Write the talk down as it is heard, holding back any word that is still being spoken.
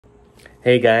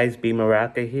Hey guys, B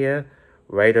Muraca here,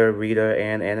 writer, reader,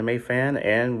 and anime fan,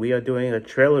 and we are doing a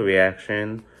trailer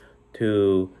reaction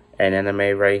to an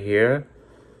anime right here.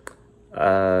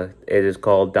 It is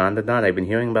called Dandadan. I've been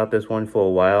hearing about this one for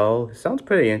a while. It sounds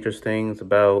pretty interesting. It's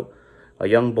about a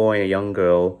young boy and a young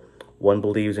girl. One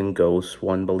believes in ghosts,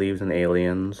 one believes in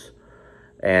aliens,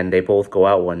 and they both go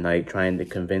out one night trying to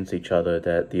convince each other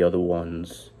that the other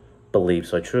one's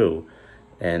beliefs are true.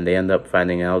 And they end up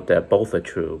finding out that both are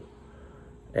true.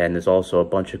 And there's also a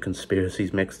bunch of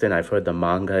conspiracies mixed in. I've heard the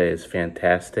manga is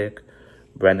fantastic.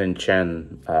 Brendan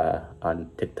Chen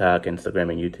on TikTok,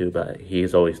 Instagram, and YouTube,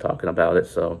 he's always talking about it.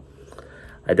 So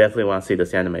I definitely want to see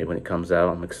this anime when it comes out.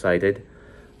 I'm excited.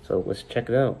 So let's check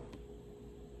it out.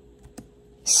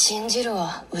 信じる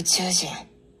わ、宇宙人。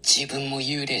自分も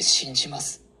幽霊信じま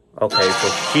す。 Okay, so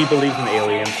she believes in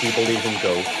aliens, he believes in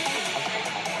ghosts.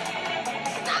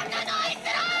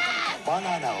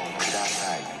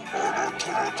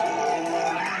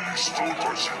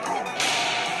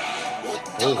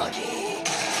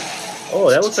 Oh,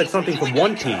 that looks like something from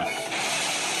One Piece.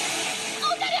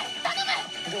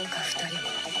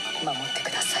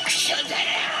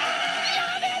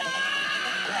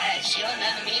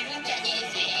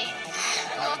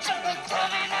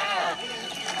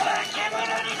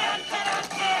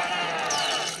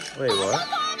 Wait, what?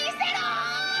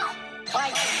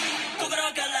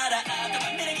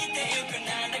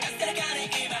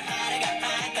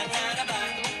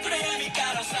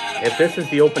 If this is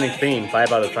the opening theme,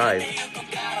 5 out of 5.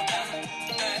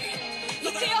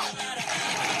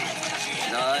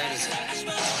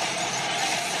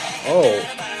 Oh.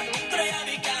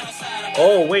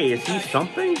 Oh, wait, is he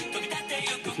something?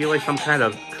 Is he like some kind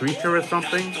of creature or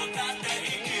something?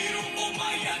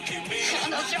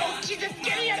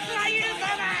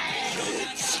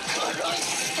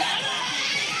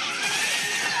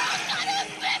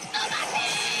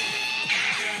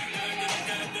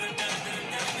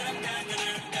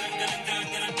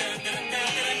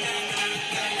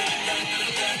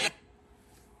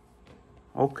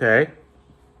 Okay.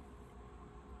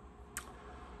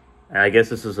 And I guess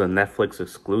this is a Netflix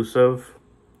exclusive.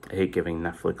 I hate giving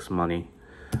Netflix money.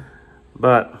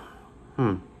 But,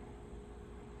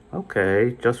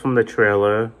 okay, just from the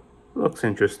trailer, looks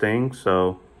interesting.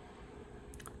 So,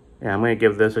 yeah, I'm going to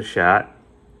give this a shot.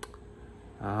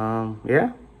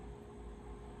 Yeah.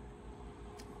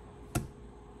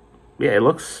 Yeah, it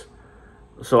looks...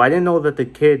 So I didn't know that the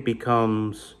kid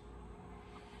becomes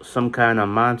some kind of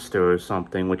monster or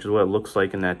something, which is what it looks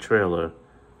like in that trailer.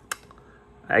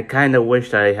 I kind of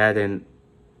wished I hadn't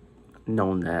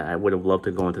known that. I would have loved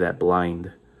to go into that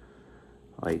blind.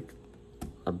 Like,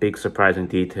 a big surprising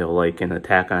detail, like in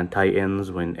Attack on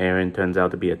Titans, when Eren turns out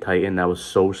to be a Titan. That was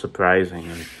so surprising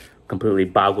and completely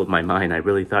boggled my mind. I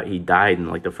really thought he died in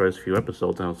like the first few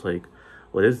episodes, and I was like,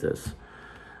 what is this?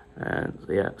 And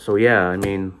yeah, I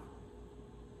mean,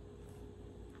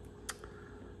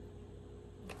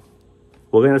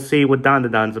 we're going to see what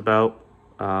Dandadan's about.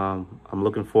 I'm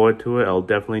looking forward to it. I'll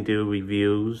definitely do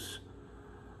reviews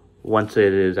once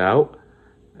it is out,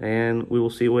 and we will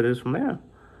see what it is from there.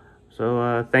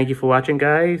 So thank you for watching,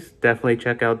 guys. Definitely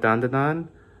check out Dandadan,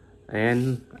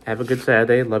 and have a good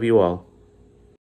Saturday. Love you all.